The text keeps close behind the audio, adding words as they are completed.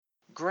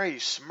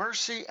grace,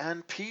 mercy,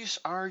 and peace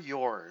are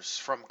yours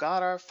from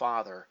God our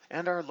Father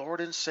and our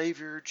Lord and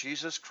Savior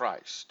Jesus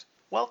Christ.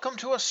 Welcome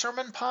to a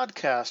sermon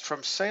podcast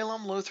from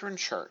Salem Lutheran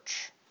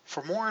Church.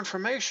 For more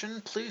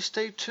information, please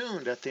stay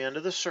tuned at the end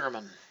of the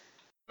sermon.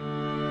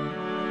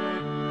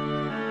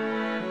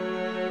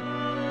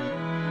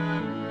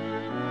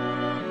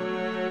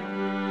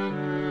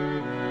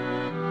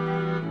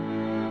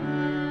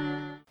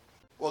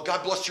 Well,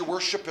 God bless your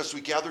worship as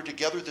we gather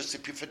together this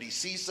Epiphany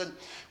season.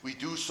 We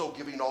do so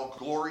giving all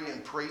glory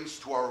and praise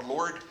to our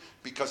Lord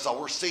because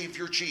our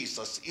Savior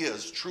Jesus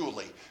is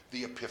truly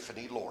the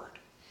Epiphany Lord.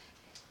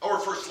 Our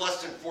first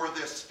lesson for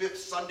this fifth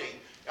Sunday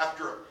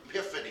after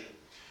Epiphany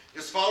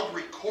is found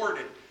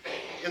recorded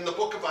in the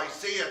book of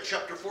Isaiah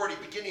chapter 40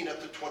 beginning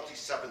at the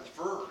 27th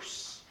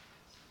verse.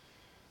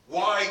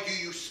 Why do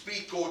you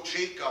speak, O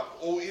Jacob,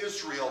 O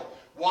Israel?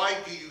 Why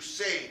do you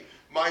say,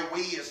 my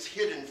way is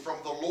hidden from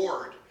the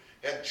Lord,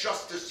 and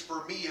justice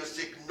for me is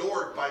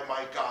ignored by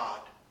my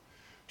God?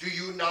 Do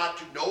you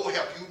not know,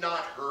 have you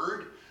not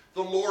heard?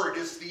 The Lord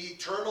is the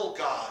eternal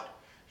God.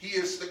 He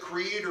is the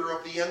creator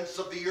of the ends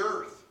of the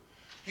earth.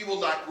 He will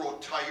not grow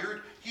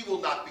tired. He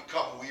will not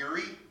become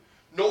weary.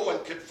 No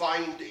one can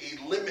find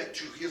a limit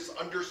to his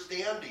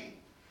understanding.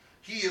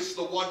 He is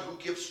the one who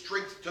gives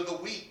strength to the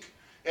weak,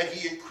 and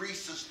he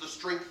increases the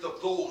strength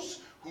of those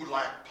who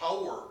lack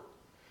power.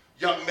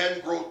 Young men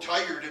grow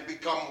tired and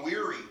become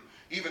weary.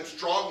 Even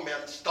strong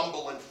men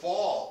stumble and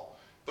fall,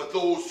 but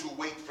those who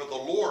wait for the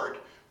Lord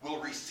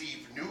will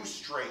receive new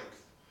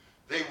strength.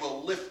 They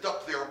will lift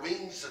up their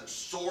wings and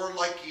soar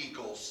like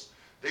eagles.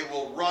 They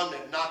will run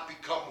and not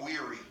become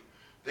weary.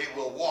 They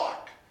will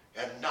walk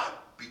and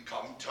not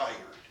become tired.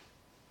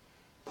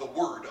 The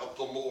word of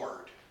the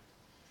Lord.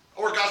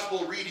 Our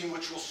gospel reading,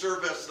 which will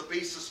serve as the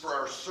basis for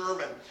our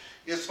sermon,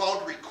 is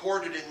found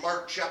recorded in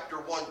Mark chapter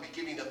 1,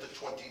 beginning at the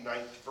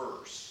 29th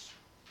verse.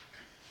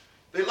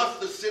 They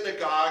left the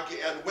synagogue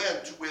and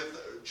went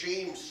with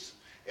James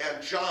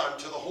and John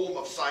to the home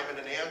of Simon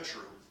and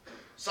Andrew.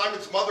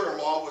 Simon's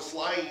mother-in-law was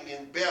lying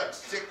in bed,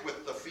 sick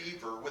with a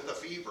fever.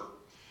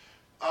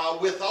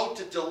 Without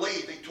a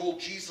delay, they told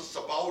Jesus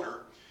about her.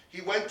 He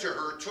went to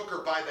her, took her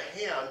by the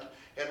hand,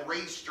 and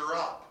raised her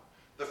up.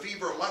 The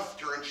fever left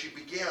her, and she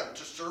began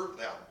to serve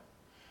them.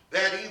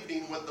 That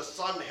evening, when the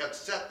sun had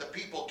set, the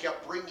people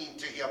kept bringing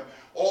to him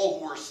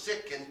all who were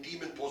sick and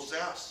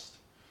demon-possessed.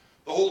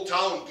 The whole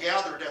town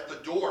gathered at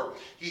the door.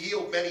 He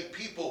healed many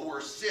people who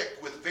were sick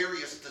with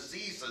various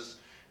diseases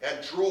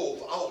and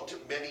drove out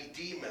many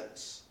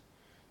demons.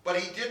 But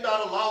he did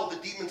not allow the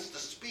demons to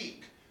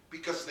speak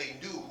because they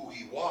knew who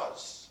he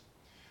was.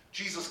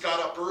 Jesus got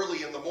up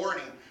early in the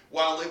morning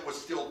while it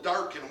was still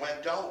dark and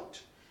went out.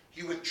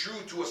 He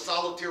withdrew to a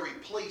solitary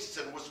place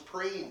and was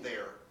praying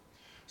there.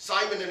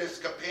 Simon and his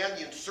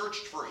companions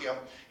searched for him,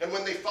 and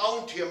when they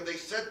found him, they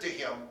said to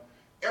him,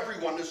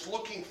 "Everyone is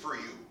looking for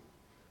you."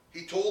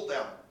 He told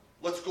them,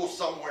 "Let's go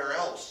somewhere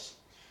else,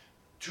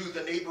 to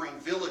the neighboring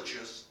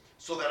villages,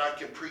 so that I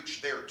can preach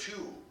there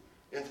too.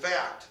 In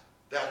fact,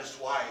 that is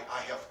why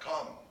I have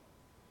come."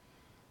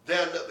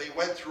 Then they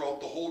went throughout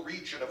the whole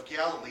region of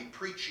Galilee,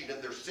 preaching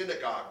in their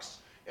synagogues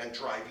and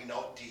driving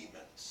out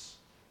demons.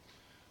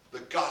 The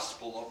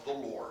Gospel of the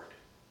Lord.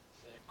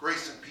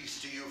 Grace and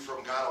peace to you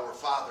from God our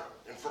Father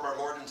and from our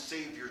Lord and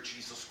Savior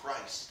Jesus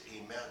Christ.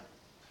 Amen.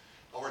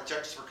 Our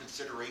text for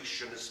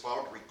consideration is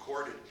found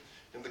recorded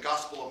in the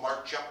Gospel of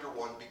Mark chapter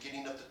 1,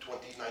 beginning at the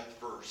 29th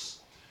verse.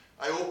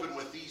 I open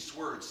with these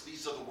words.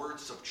 These are the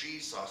words of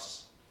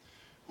Jesus,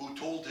 who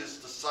told his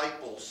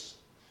disciples,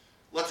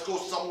 "Let's go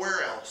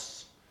somewhere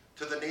else,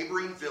 to the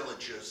neighboring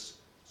villages,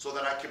 so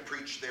that I can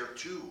preach there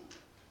too.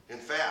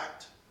 In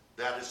fact,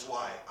 that is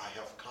why I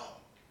have come."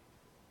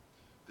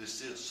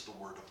 This is the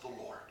word of the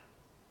Lord.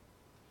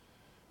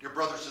 Dear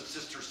brothers and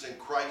sisters in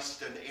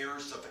Christ and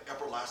heirs of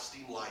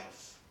everlasting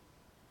life,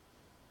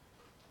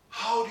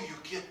 how do you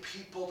get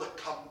people to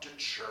come to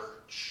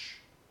church?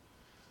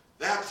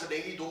 That's an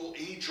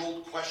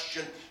age-old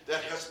question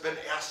that has been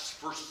asked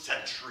for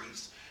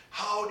centuries.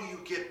 How do you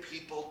get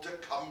people to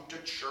come to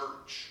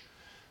church?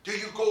 Do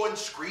you go and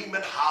scream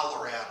and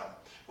holler at them?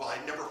 Well, I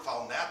never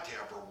found that to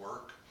ever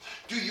work.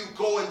 Do you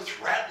go and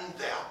threaten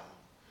them?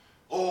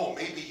 Oh,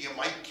 maybe you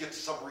might get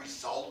some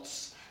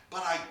results,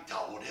 but I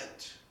doubt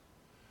it.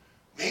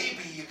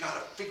 Maybe you got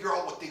to figure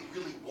out what they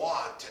really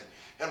want,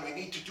 and we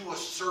need to do a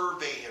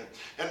survey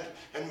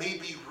and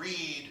maybe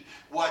read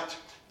what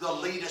the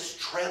latest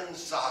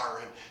trends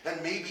are,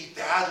 and maybe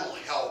that'll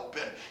help.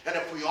 And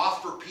if we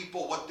offer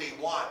people what they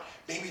want,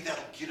 maybe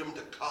that'll get them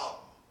to come.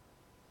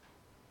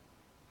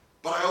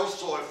 But I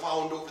also have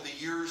found over the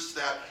years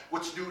that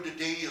what's new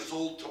today is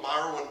old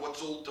tomorrow, and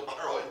what's old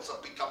tomorrow ends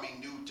up becoming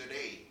new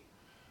today.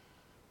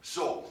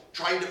 So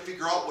trying to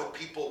figure out what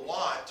people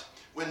want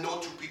when no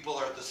two people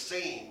are the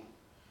same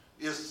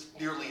is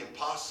nearly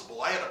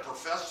impossible. I had a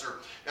professor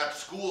at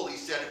school. He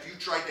said if you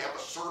tried to have a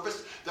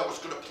service that was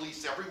going to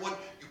please everyone,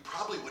 you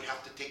probably would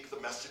have to take the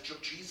message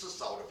of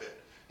Jesus out of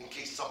it in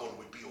case someone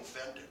would be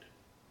offended.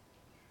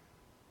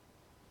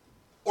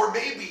 Or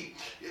maybe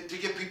to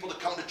get people to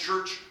come to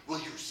church,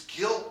 we'll use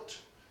guilt.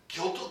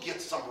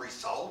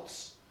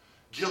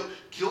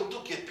 Guilt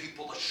will get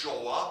people to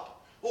show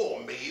up. Oh,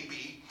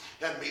 maybe,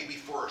 and maybe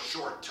for a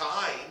short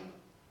time.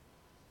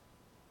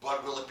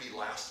 But will it be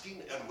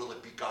lasting, and will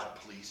it be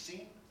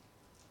God-pleasing?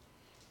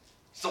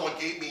 Someone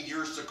gave me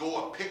years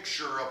ago a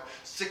picture of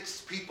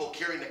 6 people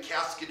carrying a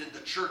casket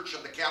into church,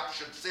 and the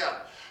caption said,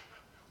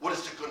 "What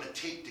is it going to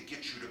take to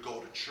get you to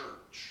go to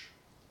church?"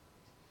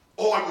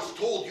 Oh, I was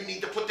told you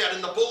need to put that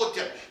in the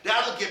bulletin.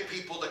 That'll get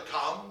people to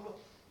come.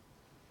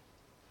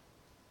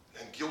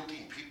 And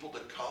guilting people to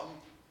come,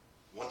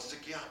 once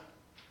again,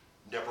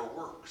 never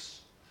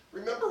works.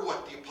 Remember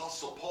what the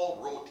Apostle Paul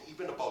wrote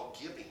even about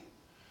giving.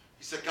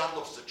 He said God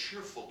loves a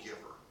cheerful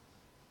giver.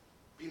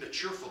 Being a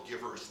cheerful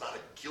giver is not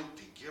a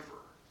guilty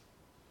giver.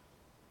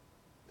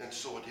 And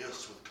so it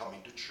is with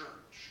coming to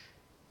church.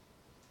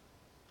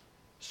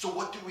 So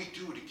what do we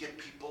do to get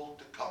people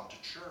to come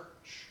to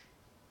church?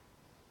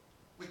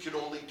 We can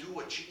only do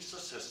what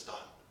Jesus has done.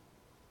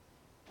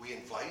 We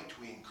invite,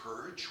 we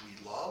encourage,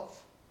 we love,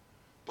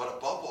 but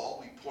above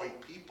all, we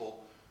point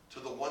people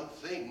to the one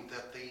thing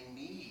that they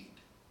need.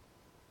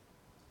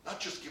 Not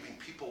just giving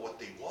people what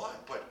they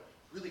want, but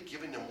really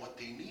giving them what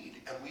they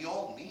need. And we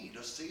all need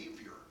a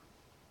Savior.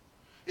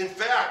 In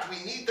fact,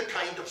 we need the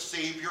kind of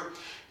Savior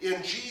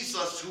in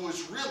Jesus who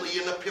is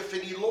really an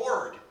Epiphany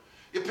Lord.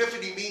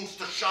 Epiphany means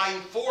to shine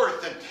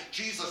forth, and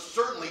Jesus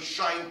certainly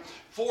shined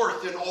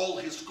forth in all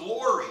his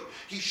glory.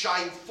 He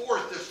shined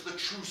forth as the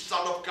true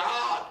Son of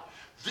God.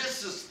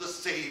 This is the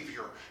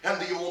Savior, and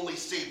the only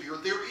Savior.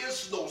 There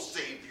is no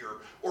Savior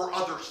or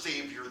other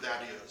Savior,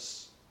 that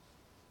is.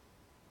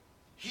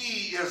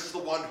 He is the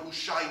one who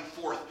shined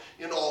forth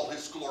in all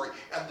his glory.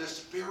 And this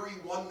very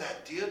one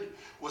that did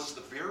was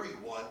the very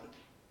one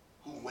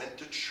who went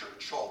to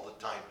church all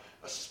the time,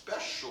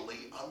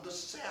 especially on the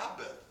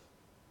Sabbath.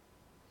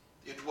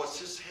 It was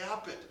his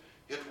habit.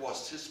 It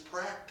was his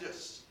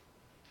practice.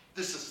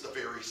 This is the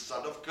very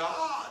Son of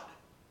God.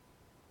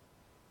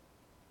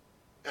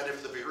 And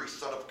if the very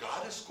Son of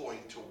God is going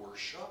to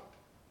worship,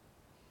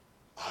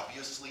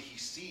 obviously he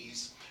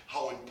sees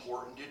how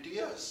important it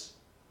is.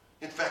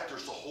 In fact,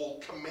 there's a whole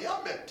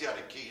commandment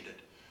dedicated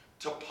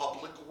to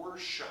public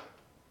worship,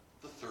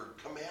 the 3rd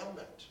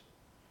commandment.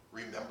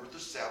 Remember the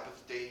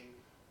Sabbath day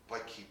by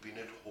keeping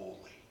it holy.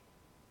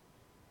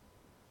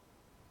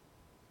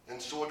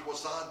 And so it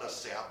was on a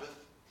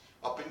Sabbath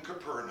up in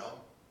Capernaum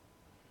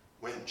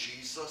when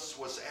Jesus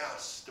was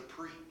asked to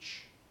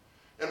preach.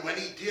 And when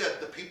he did,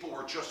 the people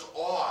were just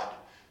awed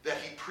that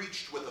he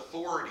preached with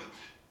authority.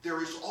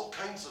 There is all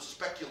kinds of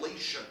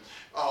speculation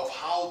of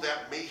how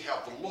that may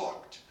have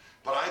looked.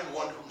 But I'm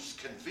one who's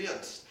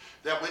convinced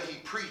that when he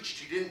preached,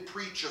 he didn't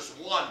preach as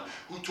one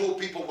who told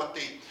people what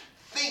they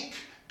think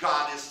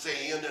God is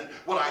saying and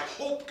what I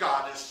hope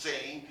God is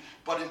saying,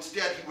 but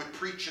instead he would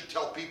preach and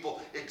tell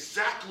people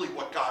exactly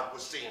what God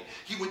was saying.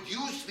 He would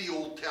use the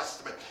Old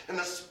Testament, and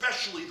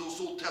especially those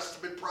Old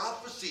Testament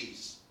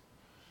prophecies.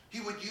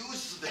 He would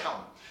use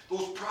them,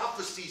 those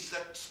prophecies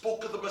that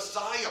spoke of the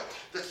Messiah,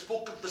 that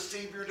spoke of the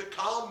Savior to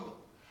come.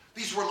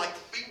 These were like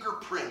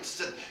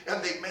fingerprints,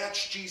 and they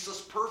matched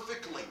Jesus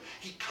perfectly.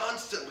 He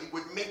constantly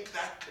would make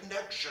that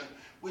connection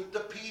with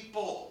the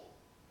people.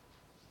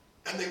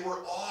 And they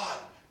were awed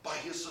by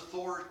his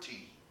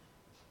authority.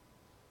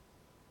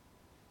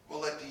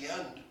 Well, at the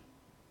end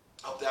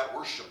of that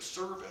worship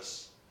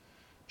service,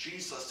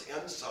 Jesus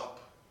ends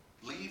up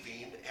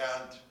leaving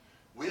and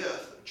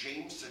with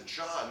James and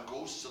John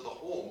goes to the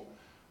home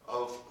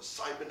of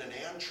Simon and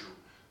Andrew,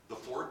 the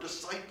 4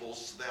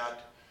 disciples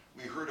that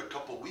we heard a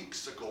couple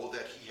weeks ago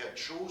that he had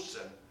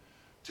chosen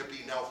to be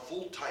now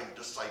full-time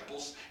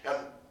disciples, and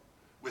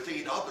with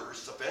 8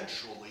 others,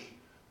 eventually,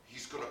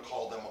 he's going to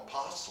call them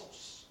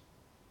apostles.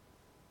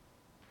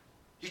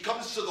 He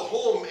comes to the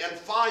home and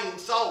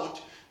finds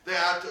out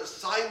that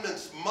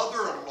Simon's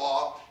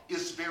mother-in-law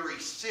is very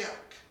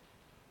sick.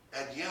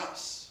 And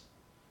yes,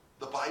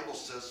 the Bible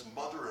says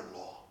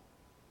mother-in-law.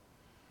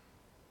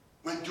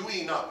 When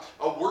doing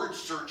a word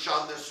search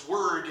on this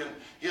word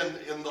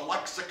in the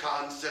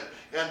lexicons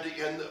and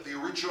in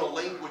the original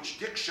language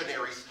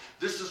dictionaries,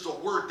 this is a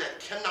word that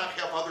cannot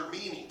have other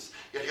meanings.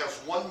 It has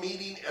one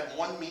meaning and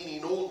one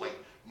meaning only,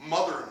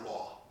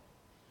 mother-in-law.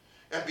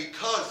 And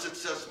because it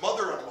says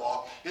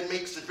mother-in-law, it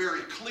makes it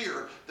very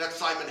clear that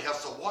Simon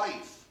has a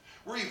wife.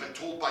 We're even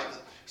told by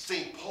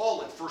St.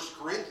 Paul in 1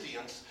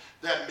 Corinthians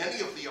that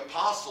many of the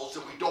apostles,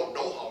 and we don't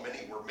know how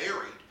many were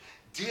married,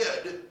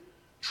 did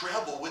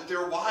travel with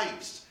their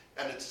wives.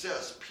 And it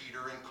says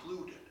Peter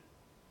included.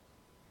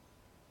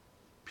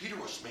 Peter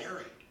was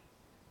married.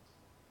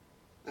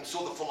 And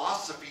so the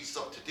philosophies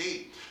of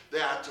today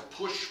that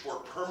push for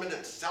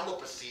permanent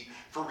celibacy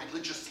for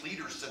religious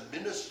leaders and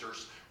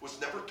ministers was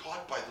never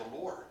taught by the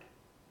Lord.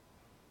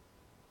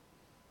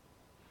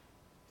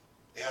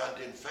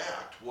 And in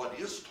fact, what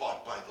is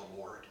taught by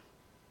the Lord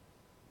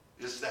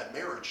is that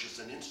marriage is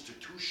an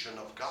institution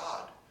of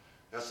God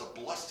as a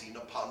blessing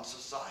upon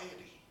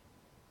society.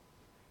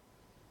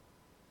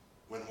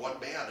 When one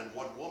man and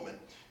one woman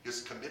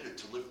is committed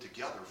to live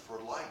together for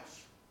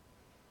life.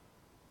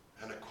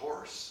 And of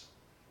course,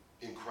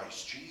 in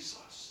Christ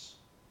Jesus.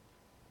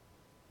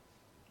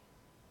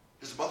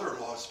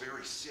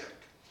 very sick.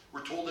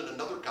 We're told in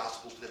another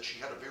gospel that she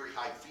had a very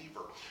high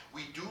fever.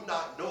 We do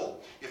not know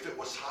if it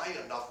was high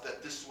enough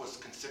that this was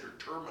considered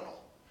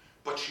terminal,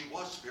 but she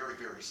was very,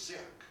 very sick.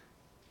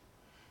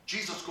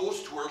 Jesus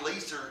goes to her,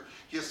 lays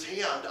his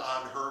hand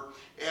on her,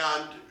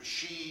 and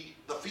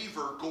the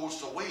fever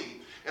goes away.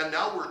 And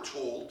now we're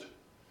told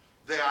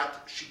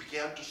that she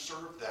began to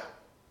serve them.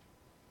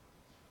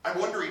 I'm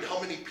wondering how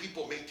many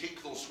people may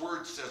take those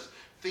words as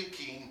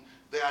thinking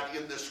that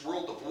in this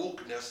world of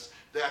wokeness,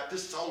 that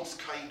this sounds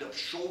kind of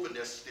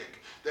chauvinistic,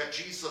 that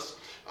Jesus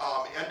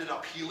ended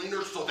up healing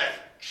her so that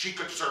she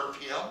could serve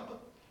him.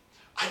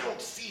 I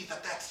don't see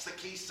that that's the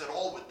case at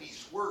all with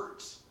these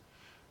words.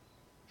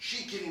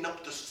 She getting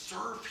up to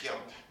serve him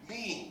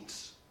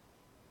means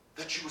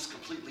that she was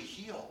completely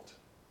healed.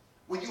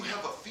 When you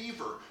have a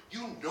fever,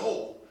 you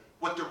know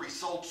what the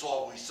results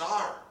always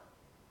are.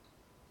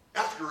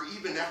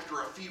 Even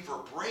after a fever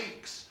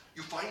breaks,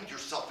 you find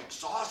yourself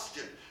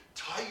exhausted,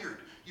 tired.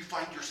 You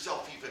find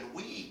yourself even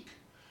weak.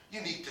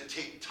 You need to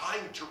take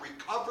time to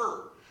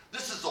recover.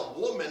 This is a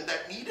woman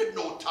that needed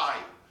no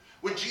time.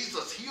 When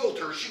Jesus healed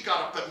her, she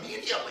got up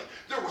immediately.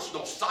 There was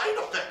no side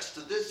effects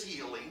to this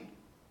healing.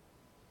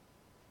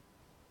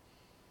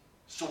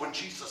 So when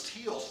Jesus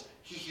heals,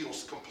 he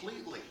heals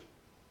completely.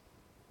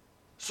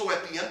 So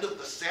at the end of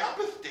the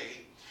Sabbath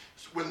day,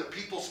 when the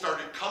people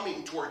started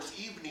coming towards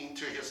evening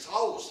to his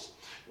house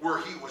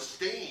where he was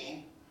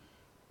staying,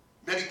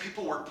 many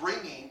people were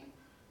bringing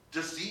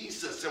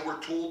diseases, and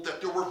we're told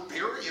that there were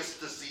various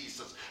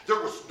diseases.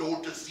 There was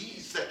no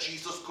disease that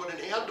Jesus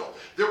couldn't handle.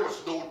 There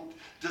was no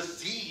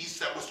disease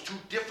that was too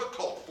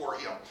difficult for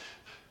him.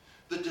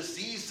 The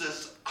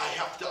diseases, I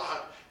have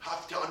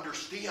to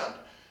understand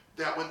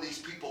that when these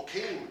people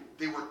came,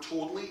 they were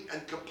totally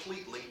and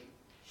completely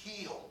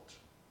healed.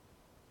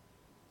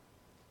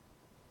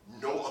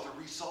 No other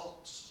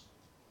results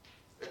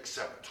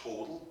except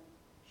total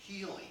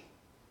healing.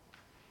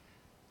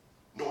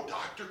 No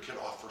doctor can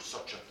offer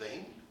such a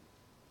thing.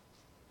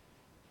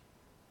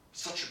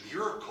 Such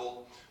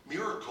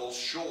miracles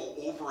show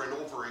over and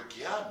over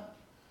again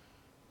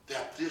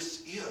that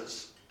this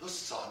is the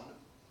Son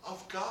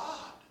of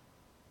God.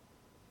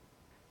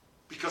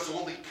 Because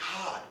only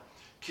God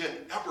can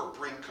ever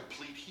bring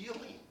complete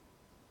healing,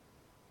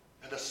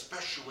 and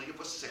especially of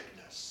a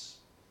sickness.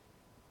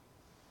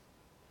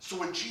 So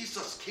when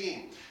Jesus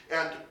came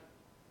and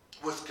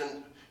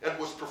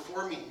was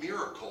performing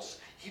miracles,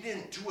 he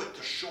didn't do it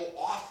to show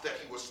off that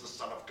he was the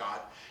Son of God.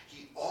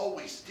 He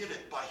always did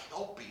it by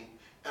helping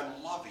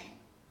and loving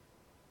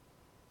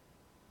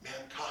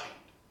mankind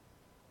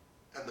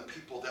and the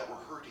people that were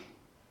hurting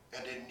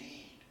and in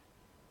need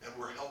and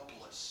were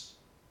helpless.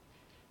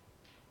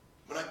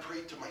 When I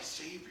prayed to my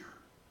Savior,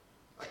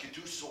 I could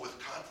do so with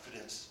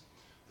confidence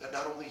that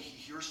not only he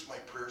hears my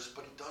prayers,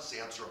 but he does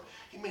answer them.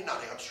 He may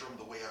not answer them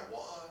the way I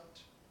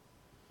want,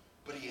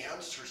 but he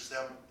answers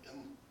them in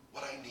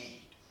what I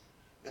need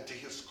and to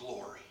his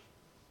glory.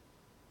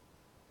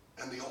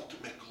 And the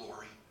ultimate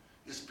glory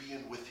is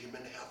being with him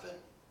in heaven,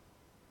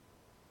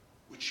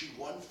 which he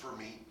won for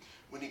me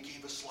when he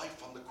gave his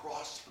life on the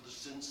cross for the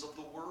sins of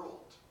the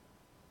world.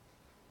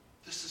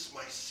 This is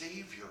my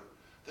Savior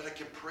that I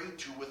can pray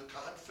to with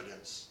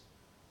confidence,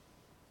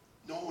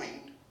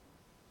 knowing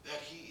that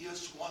he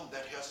is one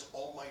that has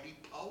almighty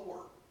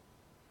power.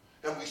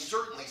 And we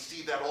certainly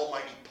see that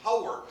almighty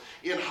power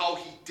in how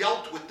he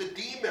dealt with the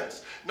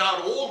demons.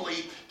 Not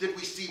only did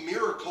we see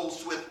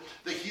miracles with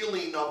the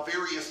healing of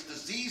various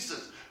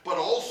diseases, but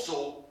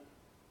also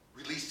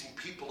releasing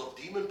people of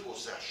demon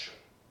possession.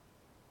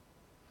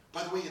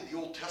 By the way, in the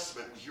Old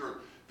Testament, we hear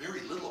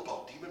very little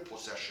about demon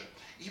possession.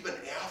 Even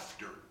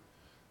after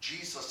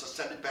Jesus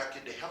ascended back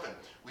into heaven,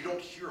 we don't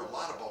hear a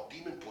lot about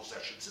demon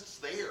possessions. It's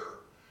there,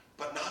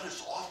 but not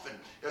as often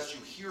as you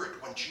hear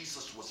it when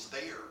Jesus was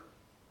there.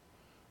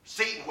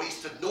 Satan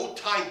wasted no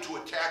time to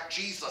attack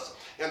Jesus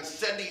and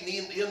sending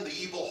in the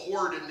evil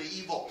horde and the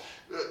evil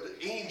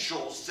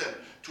angels and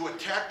to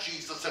attack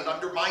Jesus and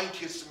undermine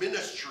his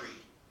ministry.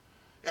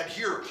 And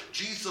here,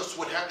 Jesus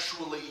would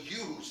actually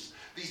use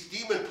these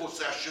demon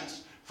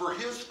possessions for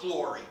his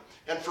glory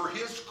and for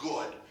his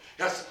good,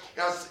 as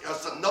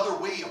another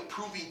way of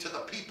proving to the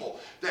people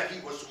that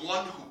he was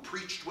one who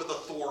preached with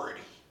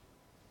authority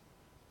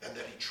and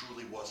that he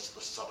truly was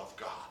the Son of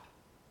God,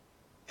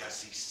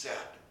 as he said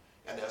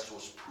and as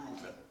was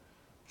proven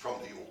from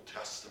the Old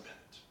Testament.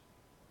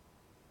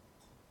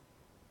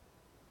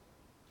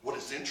 What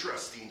is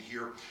interesting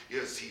here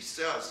is he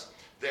says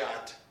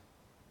that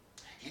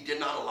he did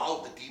not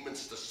allow the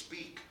demons to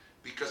speak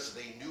because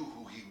they knew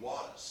who he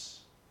was.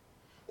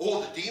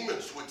 Oh, the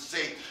demons would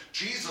say,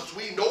 Jesus,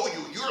 we know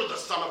you. You're the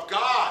Son of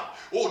God.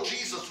 Oh,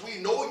 Jesus, we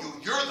know you.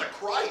 You're the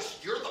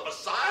Christ. You're the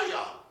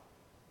Messiah.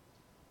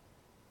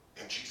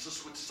 And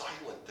Jesus would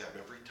silence them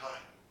every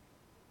time.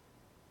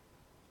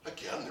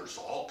 Again, there's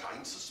all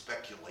kinds of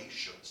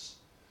speculations.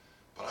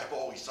 But I've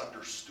always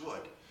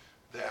understood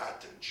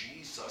that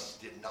Jesus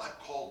did not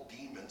call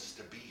demons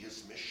to be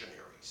his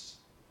missionaries.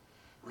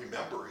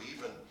 Remember,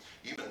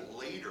 even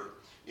later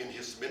in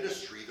his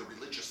ministry, the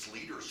religious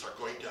leaders are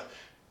going to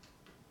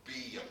be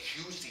be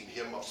accusing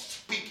him of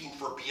speaking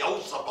for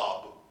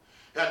Beelzebub.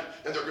 And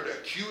they're going to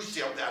accuse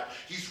him that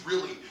he's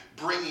really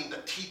bringing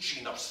the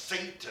teaching of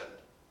Satan.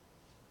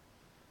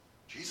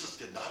 Jesus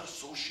did not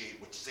associate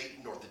with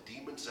Satan or the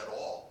demons at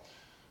all.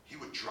 He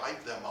would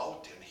drive them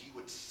out and he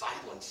would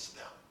silence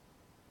them.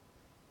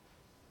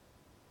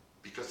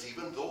 Because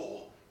even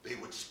though they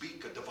would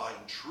speak a divine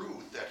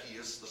truth that he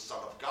is the Son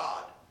of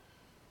God,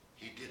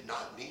 he did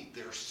not need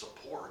their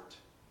support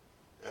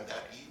and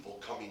that evil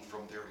coming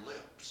from their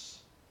lips.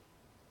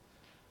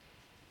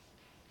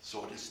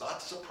 So it is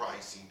not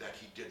surprising that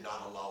he did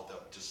not allow them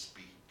to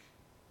speak.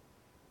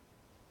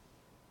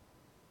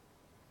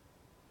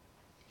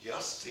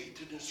 Yes,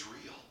 Satan is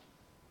real.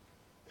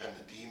 And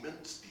the demon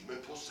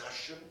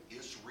possession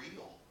is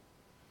real.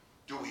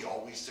 Do we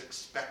always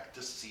expect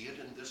to see it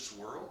in this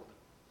world?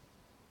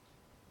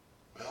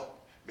 Well,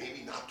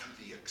 maybe not to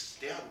the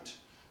extent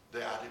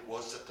that it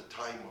was at the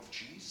time of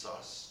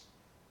Jesus.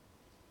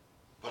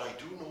 But I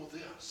do know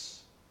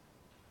this,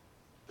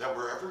 that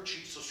wherever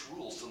Jesus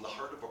rules in the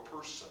heart of a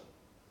person,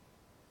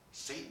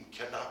 Satan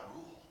cannot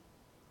rule.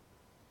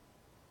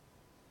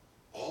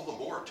 All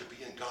the more to be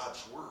in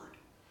God's word.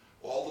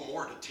 All the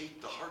more to take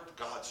to heart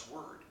God's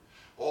word.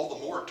 All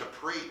the more to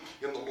pray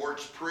in the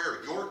Lord's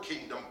Prayer, your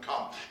kingdom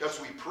come, as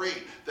we pray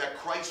that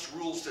Christ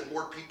rules in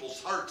more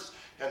people's hearts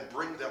and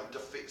bring them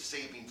to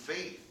saving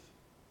faith.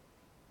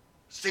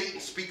 Satan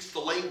speaks the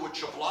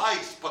language of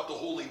lies, but the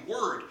Holy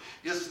Word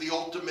is the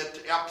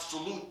ultimate,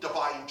 absolute,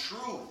 divine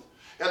truth.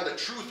 And the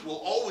truth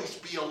will always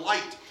be a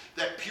light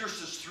that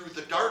pierces through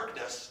the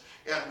darkness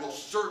and will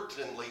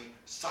certainly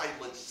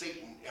silence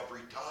Satan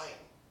every time.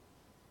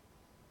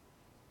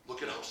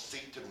 Look at how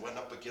Satan went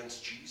up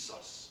against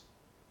Jesus.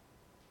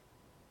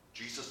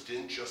 Jesus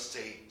didn't just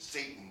say,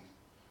 Satan,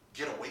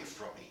 get away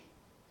from me.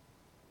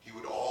 He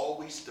would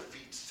always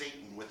defeat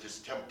Satan with his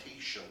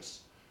temptations,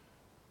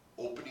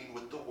 opening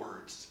with the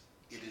words,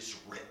 it is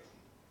written.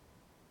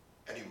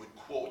 And he would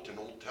quote an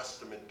Old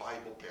Testament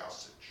Bible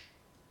passage.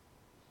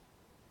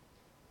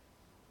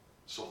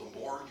 So the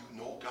more you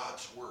know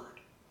God's word,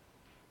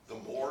 the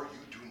more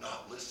you do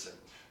not listen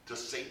to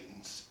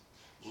Satan's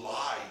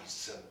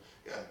lies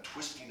and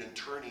twisting and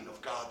turning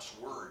of God's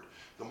word,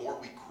 the more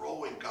we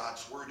grow in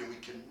God's word, and we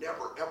can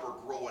never, ever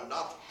grow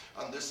enough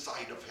on this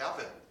side of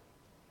heaven.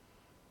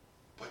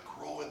 But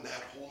grow in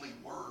that holy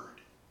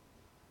word,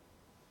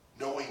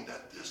 knowing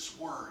that this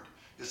word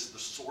is the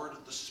sword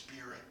of the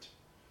Spirit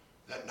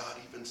that not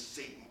even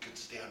Satan could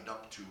stand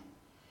up to.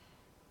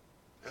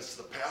 As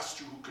the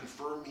pastor who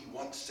confirmed me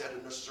once said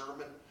in a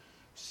sermon,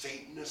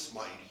 Satan is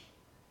mighty,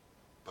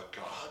 but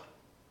God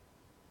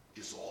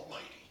is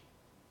almighty.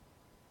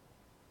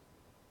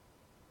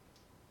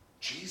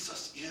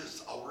 Jesus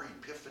is our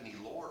Epiphany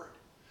Lord.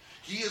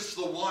 He is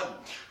the one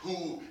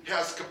who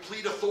has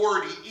complete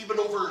authority even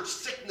over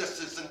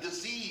sicknesses and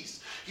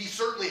disease. He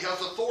certainly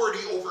has authority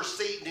over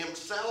Satan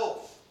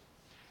himself.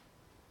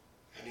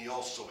 And he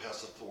also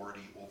has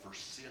authority over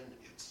sin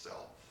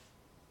itself.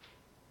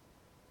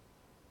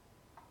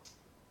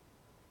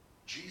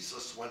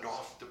 Jesus went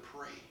off to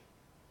pray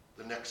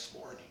the next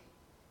morning.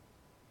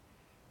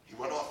 He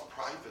went off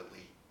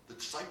privately. The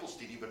disciples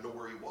didn't even know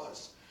where he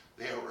was.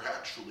 They were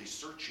actually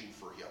searching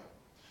for him.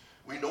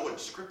 We know in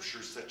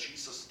scriptures that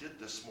Jesus did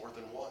this more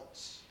than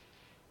once.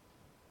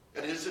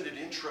 And isn't it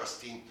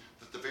interesting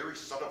that the very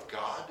Son of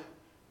God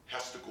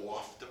has to go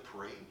off to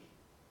pray?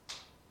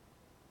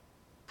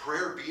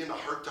 Prayer being a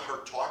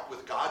heart-to-heart talk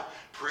with God,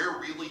 prayer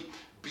really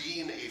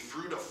being a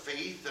fruit of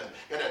faith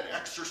and an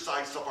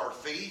exercise of our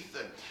faith,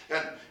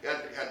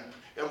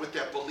 and with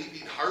that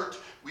believing heart,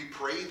 we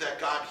pray that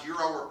God hear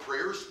our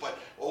prayers, but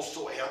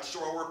also answer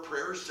our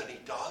prayers, and he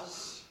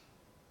does.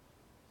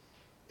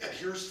 And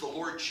here's the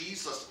Lord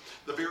Jesus,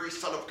 the very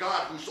Son of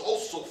God, who's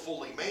also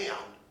fully man,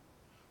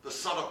 the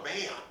Son of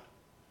Man,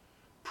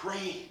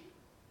 praying.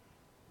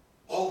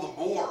 All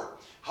the more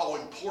how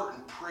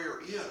important prayer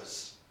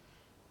is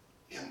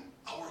in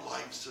our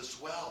lives as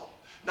well.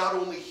 Not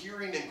only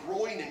hearing and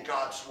growing in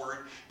God's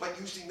word, but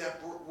using that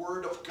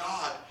word of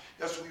God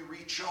as we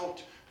reach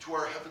out to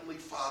our Heavenly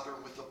Father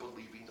with a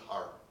believing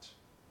heart.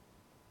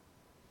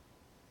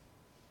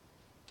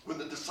 When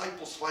the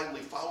disciples finally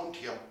found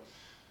him,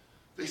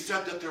 they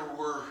said that there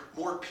were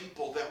more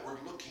people that were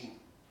looking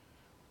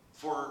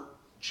for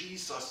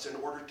Jesus in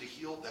order to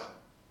heal them.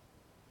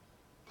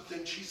 But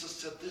then Jesus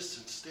said this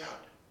instead.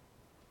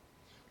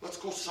 Let's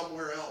go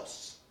somewhere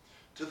else,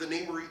 to the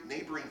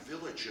neighboring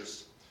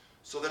villages,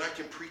 so that I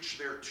can preach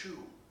there too.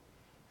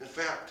 In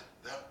fact,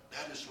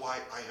 that is why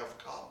I have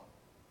come.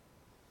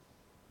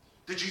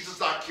 Did Jesus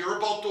not care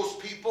about those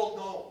people?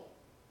 No.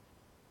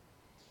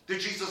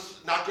 Did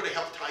Jesus not going to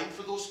have time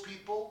for those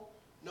people?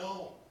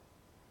 No.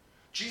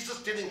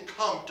 Jesus didn't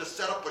come to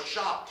set up a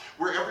shop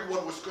where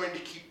everyone was going to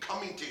keep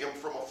coming to him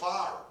from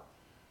afar.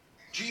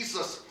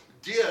 Jesus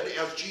did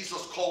as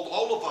Jesus called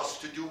all of us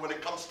to do when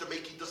it comes to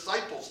making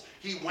disciples.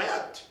 He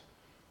went.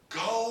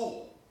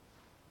 Go.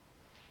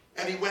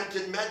 And he went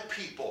and met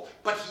people.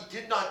 But he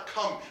did not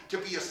come to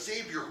be a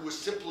Savior who was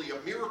simply a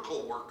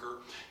miracle worker.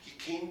 He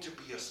came to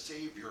be a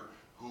Savior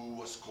who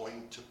was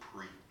going to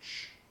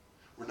preach.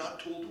 We're not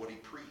told what he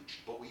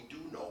preached, but we do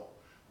know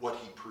what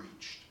he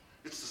preached.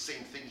 It's the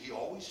same thing he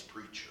always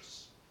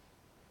preaches.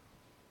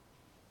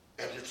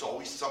 And it's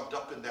always summed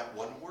up in that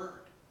one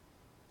word: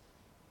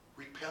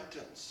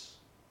 repentance.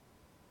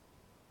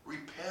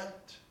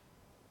 Repent.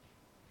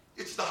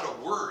 It's not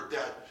a word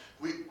that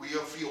we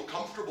feel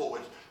comfortable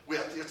with.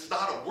 It's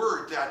not a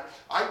word that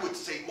I would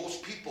say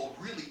most people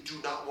really do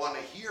not want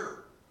to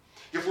hear.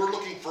 If we're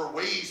looking for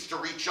ways to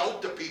reach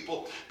out to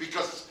people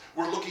because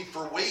we're looking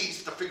for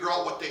ways to figure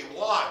out what they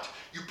want,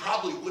 you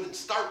probably wouldn't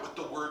start with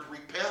the word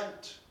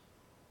repent.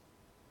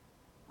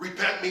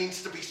 Repent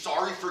means to be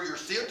sorry for your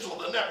sins. Well,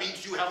 then that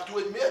means you have to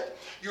admit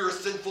you're a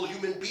sinful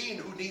human being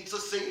who needs a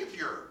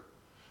Savior.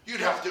 You'd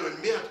have to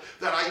admit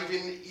that I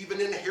even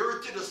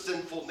inherited a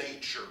sinful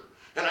nature,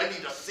 and I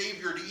need a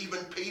Savior to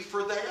even pay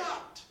for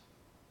that.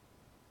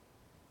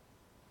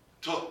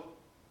 To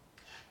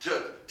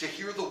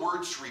hear the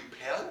words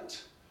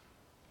repent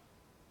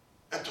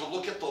and to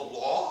look at the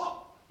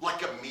law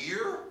like a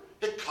mirror,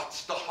 it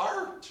cuts the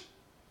heart,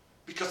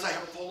 because I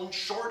have fallen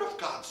short of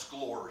God's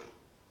glory.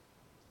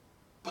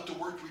 But the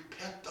word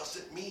repent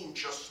doesn't mean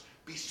just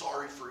be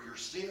sorry for your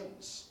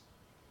sins.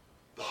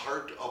 The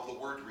heart of the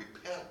word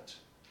repent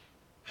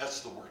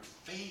has the word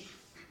faith.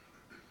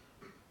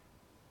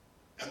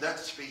 And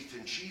that's faith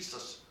in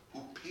Jesus,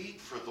 who paid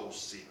for those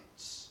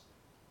sins.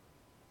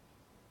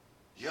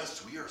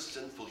 Yes, we are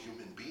sinful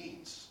human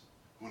beings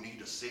who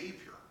need a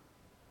Savior.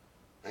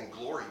 And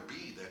glory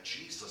be that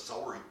Jesus,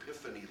 our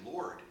Epiphany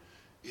Lord,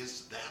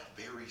 is that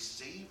very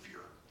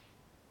Savior,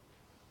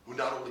 who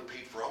not only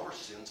paid for our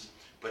sins,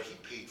 but he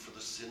paid for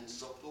the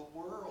sins of the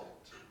world.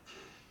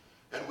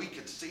 And we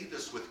can say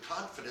this with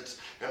confidence,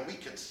 and we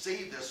can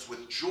say this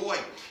with joy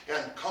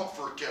and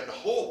comfort and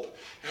hope.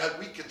 And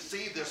we can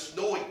say this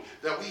knowing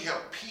that we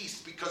have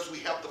peace because we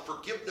have the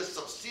forgiveness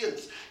of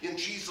sins in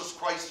Jesus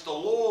Christ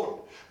alone.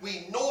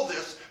 We know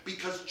this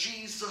because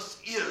Jesus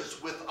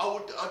is,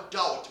 without a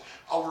doubt,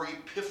 our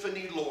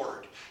Epiphany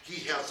Lord.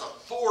 He has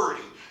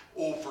authority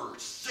over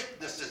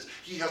sicknesses.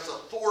 He has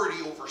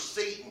authority over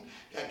Satan,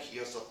 and he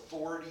has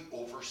authority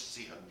over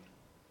sin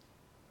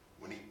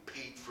when he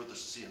paid for the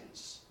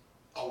sins,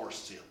 our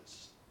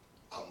sins,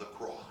 on the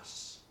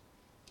cross.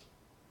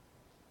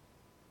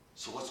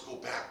 So let's go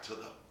back to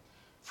the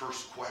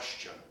first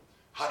question.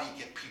 How do you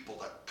get people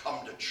to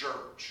come to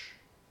church?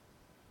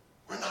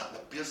 We're not in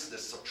the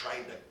business of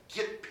trying to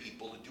get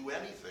people to do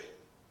anything.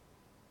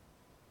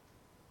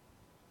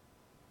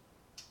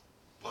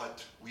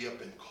 But we have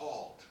been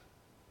called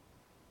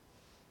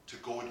to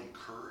go and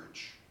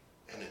encourage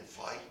and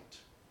invite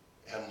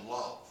and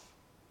love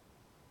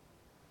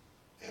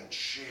and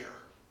share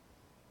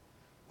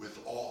with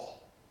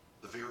all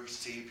the very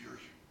Savior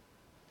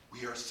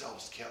we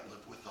ourselves can't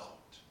live without.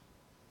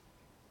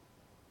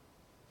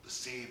 The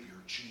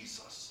Savior,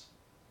 Jesus,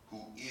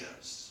 who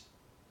is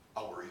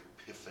our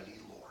Epiphany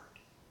Lord.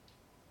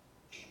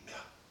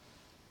 Amen.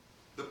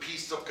 The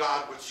peace of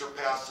God, which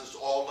surpasses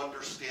all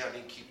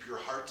understanding, keep your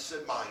hearts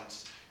and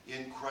minds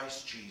in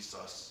Christ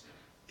Jesus.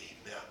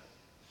 Amen.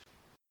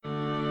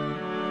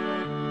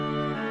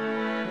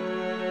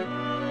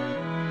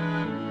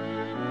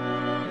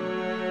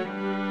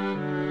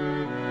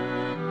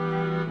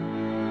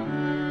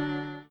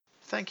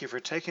 Thank you for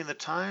taking the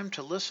time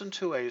to listen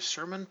to a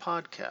sermon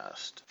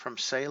podcast from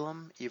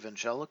Salem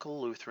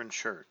Evangelical Lutheran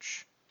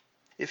Church.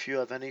 If you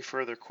have any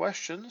further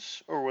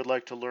questions or would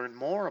like to learn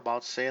more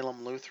about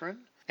Salem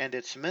Lutheran and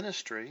its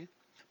ministry,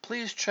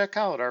 please check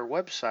out our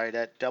website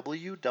at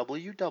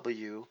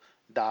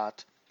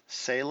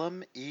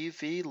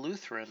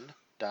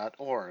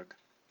www.salemevlutheran.org.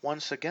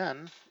 Once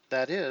again,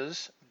 that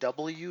is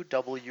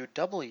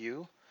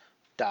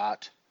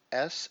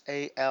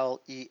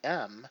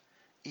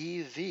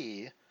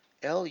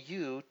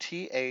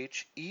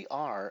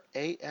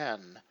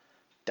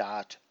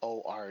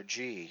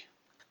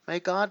May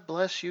God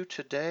bless you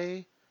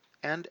today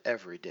and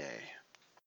every day.